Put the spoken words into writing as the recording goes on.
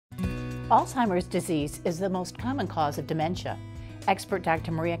Alzheimer's disease is the most common cause of dementia. Expert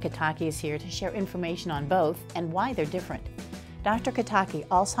Dr. Maria Kataki is here to share information on both and why they're different. Dr. Kataki,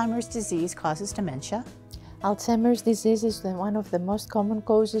 Alzheimer's disease causes dementia? Alzheimer's disease is one of the most common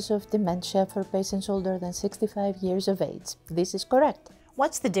causes of dementia for patients older than 65 years of age. This is correct.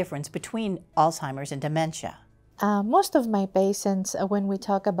 What's the difference between Alzheimer's and dementia? Most of my patients, when we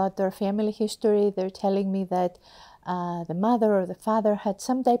talk about their family history, they're telling me that the mother or the father had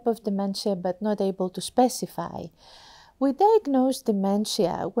some type of dementia but not able to specify. We diagnose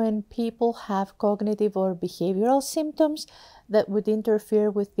dementia when people have cognitive or behavioral symptoms that would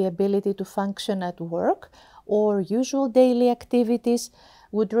interfere with the ability to function at work or usual daily activities,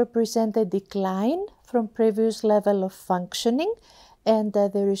 would represent a decline from previous level of functioning, and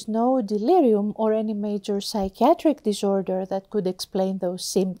there is no delirium or any major psychiatric disorder that could explain those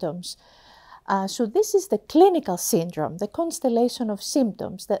symptoms. So this is the clinical syndrome, the constellation of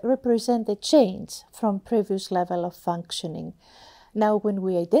symptoms that represent a change from previous level of functioning. Now, when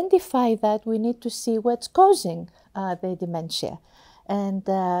we identify that, we need to see what's causing the dementia. And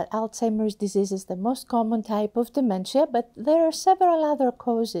Alzheimer's disease is the most common type of dementia, but there are several other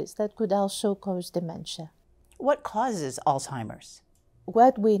causes that could also cause dementia. What causes Alzheimer's?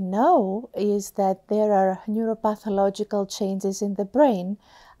 What we know is that there are neuropathological changes in the brain,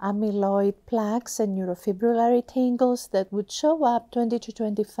 amyloid plaques and neurofibrillary tangles that would show up 20 to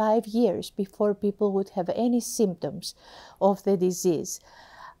 25 years before people would have any symptoms of the disease.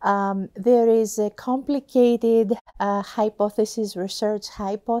 There is a complicated research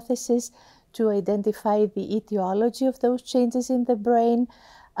hypothesis to identify the etiology of those changes in the brain.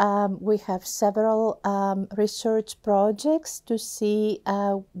 We have several research projects to see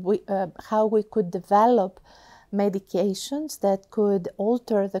how we could develop medications that could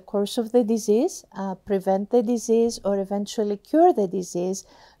alter the course of the disease, prevent the disease, or eventually cure the disease.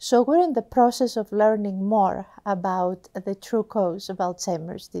 So we're in the process of learning more about the true cause of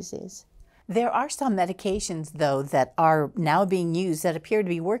Alzheimer's disease. There are some medications, though, that are now being used that appear to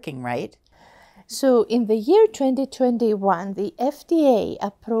be working, right? So in the year 2021, the FDA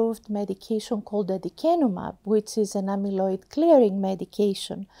approved medication called aducanumab, which is an amyloid clearing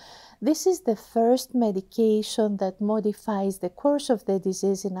medication. This is the first medication that modifies the course of the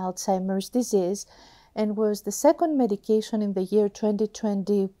disease in Alzheimer's disease, and was the second medication in the year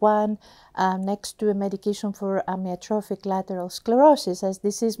 2021 next to a medication for amyotrophic lateral sclerosis as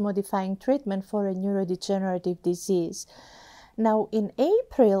disease-modifying treatment for a neurodegenerative disease. Now, in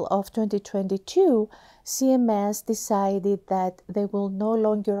April of 2022, CMS decided that they will no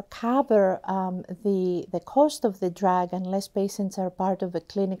longer cover the cost of the drug unless patients are part of a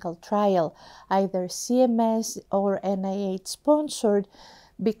clinical trial, either CMS or NIH sponsored,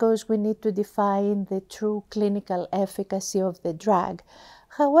 because we need to define the true clinical efficacy of the drug.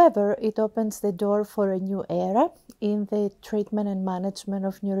 However, it opens the door for a new era in the treatment and management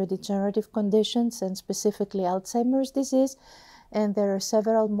of neurodegenerative conditions, and specifically Alzheimer's disease. And there are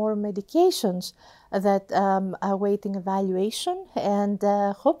several more medications that are awaiting evaluation. And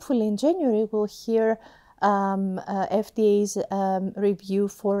hopefully in January, we'll hear FDA's review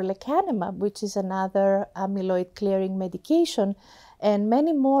for lecanemab, which is another amyloid clearing medication. And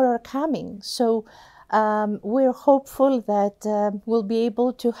many more are coming. So we're hopeful that we'll be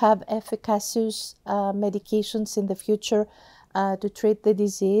able to have efficacious medications in the future to treat the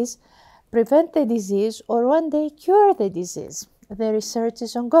disease, prevent the disease, or one day cure the disease. The research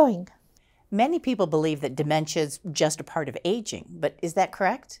is ongoing. Many people believe that dementia is just a part of aging, but is that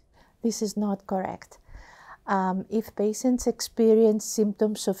correct? This is not correct. If patients experience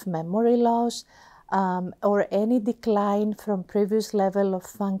symptoms of memory loss or any decline from previous level of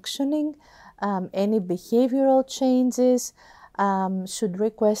functioning, any behavioral changes, should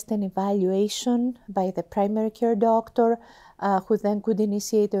request an evaluation by the primary care doctor, who then could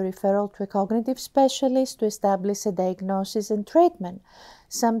initiate a referral to a cognitive specialist to establish a diagnosis and treatment.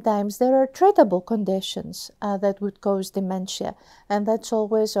 Sometimes there are treatable conditions that would cause dementia, and that's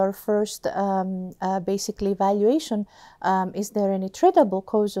always our first basically evaluation. Is there any treatable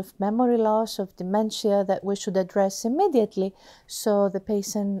cause of memory loss, of dementia that we should address immediately so the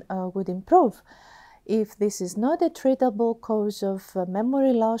patient would improve? If this is not a treatable cause of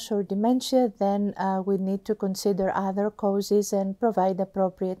memory loss or dementia, then we need to consider other causes and provide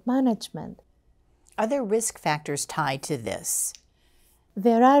appropriate management. Are there risk factors tied to this?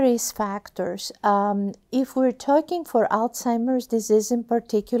 There are risk factors. If we're talking for Alzheimer's disease in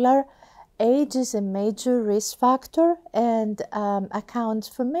particular, age is a major risk factor and accounts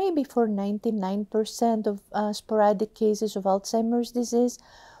for maybe for 99% of sporadic cases of Alzheimer's disease.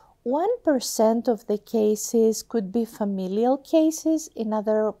 1% of the cases could be familial cases. In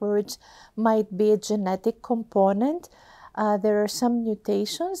other words, might be a genetic component. There are some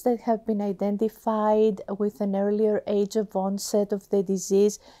mutations that have been identified with an earlier age of onset of the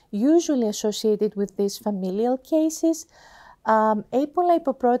disease, usually associated with these familial cases.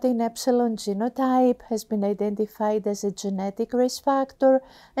 Apolipoprotein epsilon genotype has been identified as a genetic risk factor,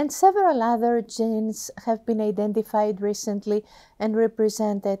 and several other genes have been identified recently and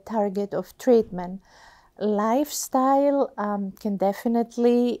represent a target of treatment. Lifestyle can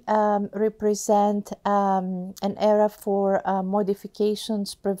definitely represent an area for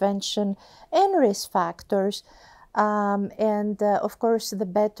modifications, prevention, and risk factors. Of course, the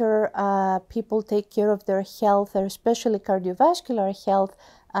better people take care of their health, especially cardiovascular health,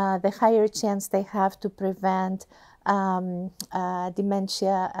 the higher chance they have to prevent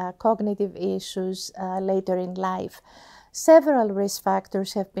dementia, cognitive issues later in life. Several risk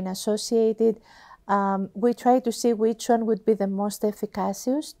factors have been associated. We try to see which one would be the most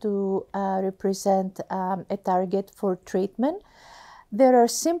efficacious to represent a target for treatment. There are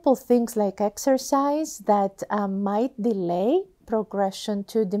simple things like exercise that might delay progression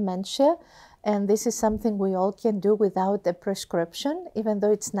to dementia, and this is something we all can do without a prescription, even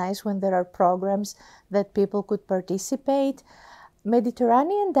though it's nice when there are programs that people could participate.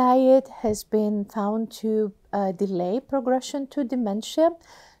 Mediterranean diet has been found to delay progression to dementia.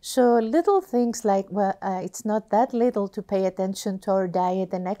 So little things like, it's not that little to pay attention to our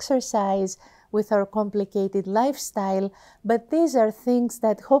diet and exercise with our complicated lifestyle, but these are things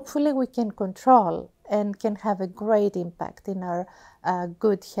that hopefully we can control and can have a great impact in our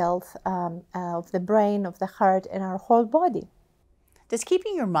good health of the brain, of the heart, and our whole body. Does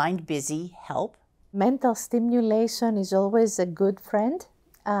keeping your mind busy help? Mental stimulation is always a good friend.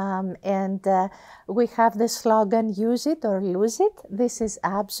 We have the slogan, use it or lose it. This is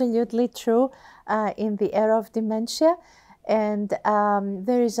absolutely true in the era of dementia. And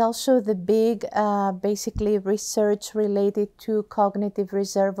there is also the big, basically, research related to cognitive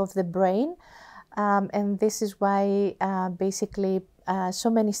reserve of the brain. And this is why, basically, so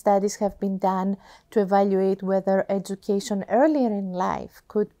many studies have been done to evaluate whether education earlier in life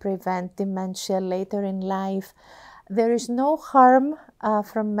could prevent dementia later in life. There is no harm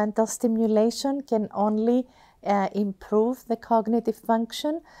from mental stimulation, can only improve the cognitive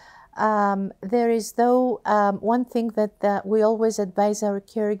function. There is, though, one thing that we always advise our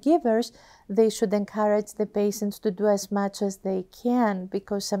caregivers, they should encourage the patients to do as much as they can,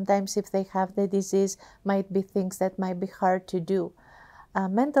 because sometimes if they have the disease, might be things that might be hard to do.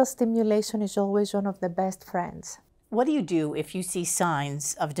 Mental stimulation is always one of the best friends. What do you do if you see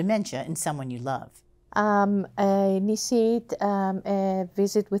signs of dementia in someone you love? I initiate a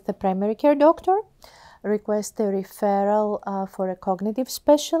visit with the primary care doctor, request a referral for a cognitive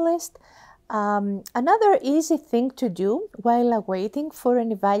specialist. Another easy thing to do while awaiting for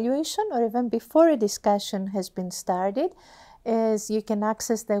an evaluation or even before a discussion has been started is you can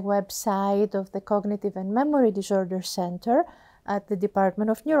access the website of the Cognitive and Memory Disorder Center at the Department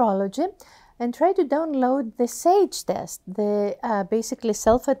of Neurology and try to download the SAGE test, the basically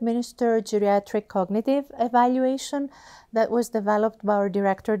self-administered geriatric cognitive evaluation that was developed by our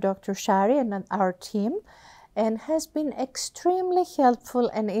director, Dr. Shari, and our team, and has been extremely helpful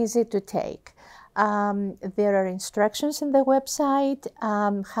and easy to take. There are instructions in the website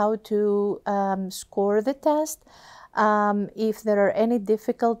how to score the test. If there are any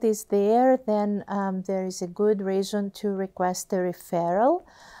difficulties there, then there is a good reason to request a referral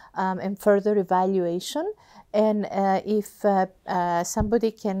and further evaluation. And if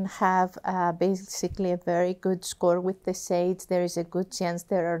somebody can have basically a very good score with the SAGE, there is a good chance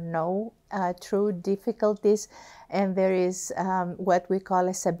there are no true difficulties, and there is what we call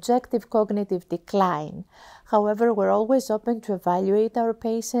a subjective cognitive decline. However, we're always open to evaluate our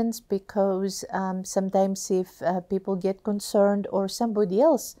patients because sometimes if people get concerned or somebody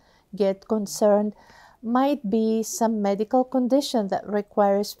else get concerned, might be some medical condition that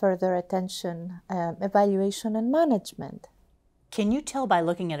requires further attention, evaluation, and management. Can you tell by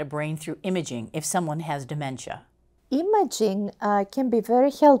looking at a brain through imaging if someone has dementia? Imaging can be very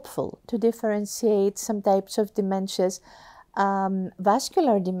helpful to differentiate some types of dementias,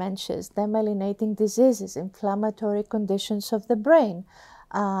 vascular dementias, demyelinating diseases, inflammatory conditions of the brain.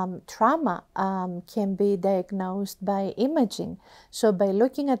 Trauma can be diagnosed by imaging. So by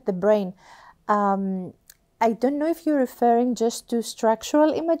looking at the brain, I don't know if you're referring just to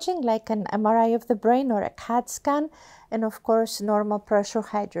structural imaging, like an MRI of the brain or a CAT scan, and of course normal pressure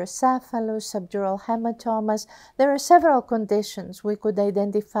hydrocephalus, subdural hematomas. There are several conditions we could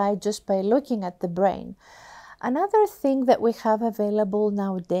identify just by looking at the brain. Another thing that we have available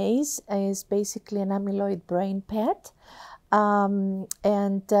nowadays is basically an amyloid brain PET.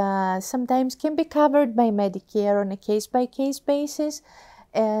 Sometimes can be covered by Medicare on a case-by-case basis,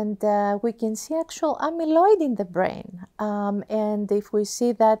 and we can see actual amyloid in the brain. And if we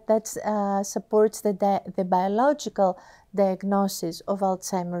see that, that supports the biological diagnosis of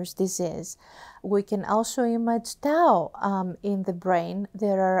Alzheimer's disease. We can also image tau in the brain.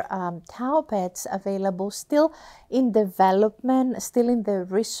 There are tau PETs available, still in development, still in the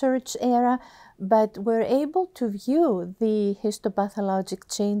research era, but we're able to view the histopathologic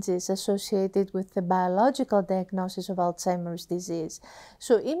changes associated with the biological diagnosis of Alzheimer's disease.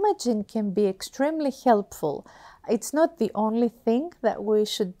 So imaging can be extremely helpful. It's not the only thing that we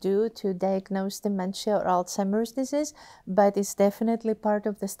should do to diagnose dementia or Alzheimer's disease, but it's definitely part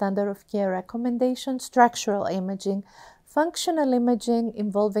of the standard of care recommendation. Structural imaging, functional imaging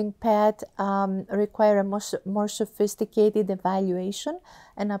involving PET require a more sophisticated evaluation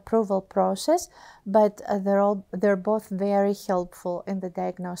and approval process, but they're both very helpful in the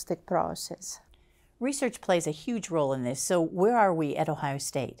diagnostic process. Research plays a huge role in this, so where are we at Ohio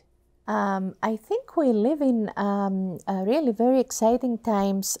State? I think we live in really very exciting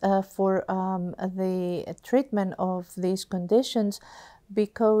times for the treatment of these conditions,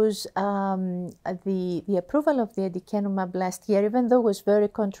 because the approval of the aducanumab last year, even though it was very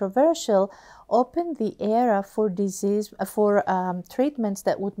controversial, opened the era for treatments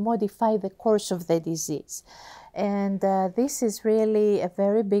that would modify the course of the disease. And this is really a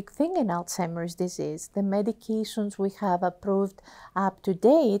very big thing in Alzheimer's disease. The medications we have approved up to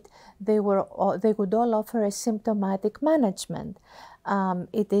date, they would all offer a symptomatic management.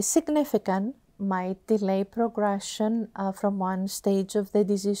 It is significant, might delay progression from one stage of the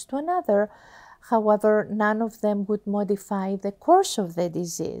disease to another. However, none of them would modify the course of the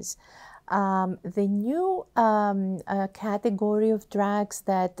disease. The new category of drugs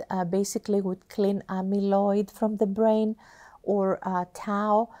that basically would clean amyloid from the brain, or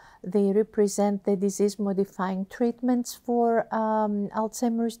tau, they represent the disease-modifying treatments for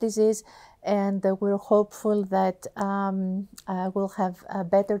Alzheimer's disease, and we're hopeful that we'll have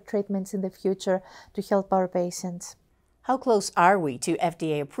better treatments in the future to help our patients. How close are we to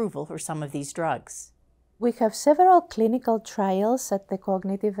FDA approval for some of these drugs? We have several clinical trials at the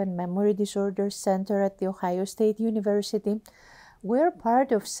Cognitive and Memory Disorders Center at The Ohio State University. We're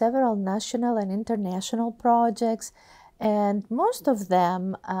part of several national and international projects, and most of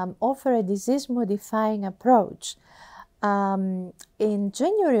them offer a disease-modifying approach. In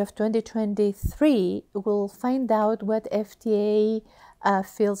January of 2023, we'll find out what FDA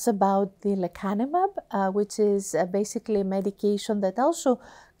feels about the lecanemab, which is basically a medication that also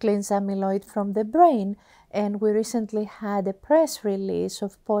cleans amyloid from the brain. And we recently had a press release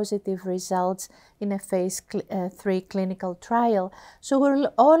of positive results in a phase 3 clinical trial. So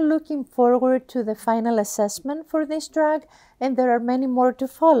we're all looking forward to the final assessment for this drug, and there are many more to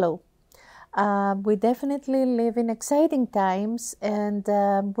follow. We definitely live in exciting times, and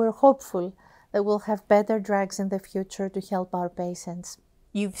we're hopeful that we'll have better drugs in the future to help our patients.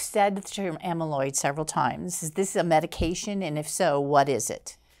 You've said the term amyloid several times. Is this a medication, and if so, what is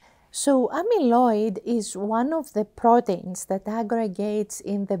it? So amyloid is one of the proteins that aggregates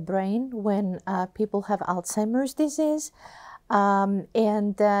in the brain when people have Alzheimer's disease,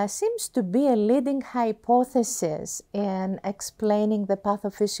 and seems to be a leading hypothesis in explaining the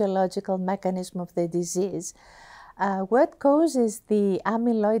pathophysiological mechanism of the disease. What causes the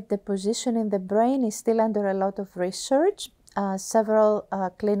amyloid deposition in the brain is still under a lot of research. Several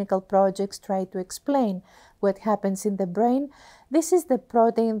clinical projects try to explain what happens in the brain. This is the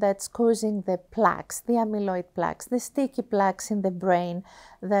protein that's causing the plaques, the amyloid plaques, the sticky plaques in the brain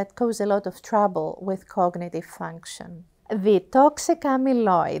that cause a lot of trouble with cognitive function. The toxic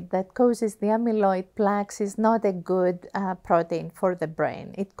amyloid that causes the amyloid plaques is not a good protein for the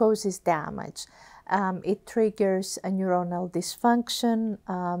brain. It causes damage. It triggers a neuronal dysfunction,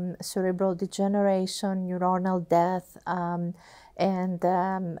 cerebral degeneration, neuronal death, and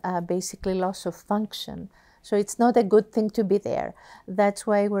basically loss of function. So it's not a good thing to be there. That's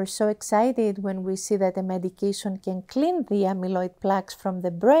why we're so excited when we see that a medication can clean the amyloid plaques from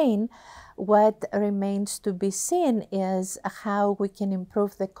the brain. What remains to be seen is how we can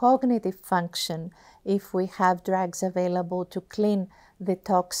improve the cognitive function if we have drugs available to clean the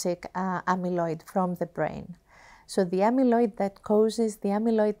toxic amyloid from the brain. So the amyloid that causes the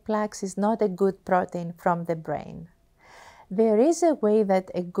amyloid plaques is not a good protein from the brain. There is a way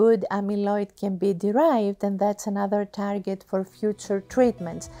that a good amyloid can be derived, and that's another target for future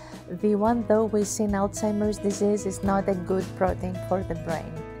treatments. The one, though, we see in Alzheimer's disease is not a good protein for the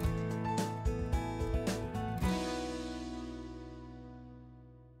brain.